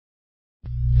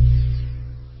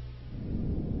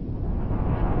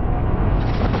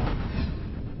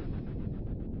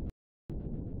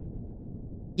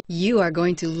You are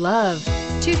going to love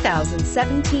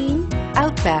 2017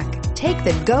 Outback. Take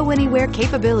the go-anywhere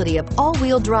capability of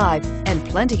all-wheel drive and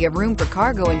plenty of room for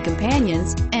cargo and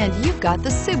companions, and you've got the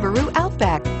Subaru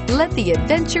Outback. Let the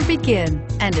adventure begin,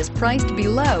 and is priced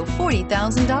below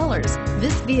 $40,000.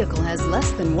 This vehicle has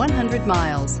less than 100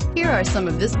 miles. Here are some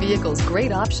of this vehicle's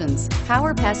great options: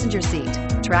 power passenger seat,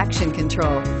 traction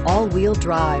control, all-wheel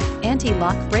drive,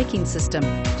 anti-lock braking system,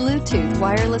 Bluetooth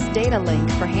wireless data link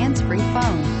for hands-free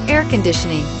phone, air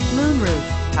conditioning,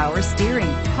 moonroof, power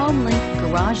steering, home link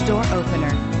garage door opener,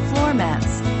 floor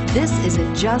mats. This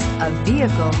isn't just a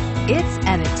vehicle, it's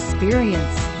an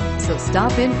experience. So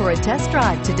stop in for a test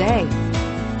drive today.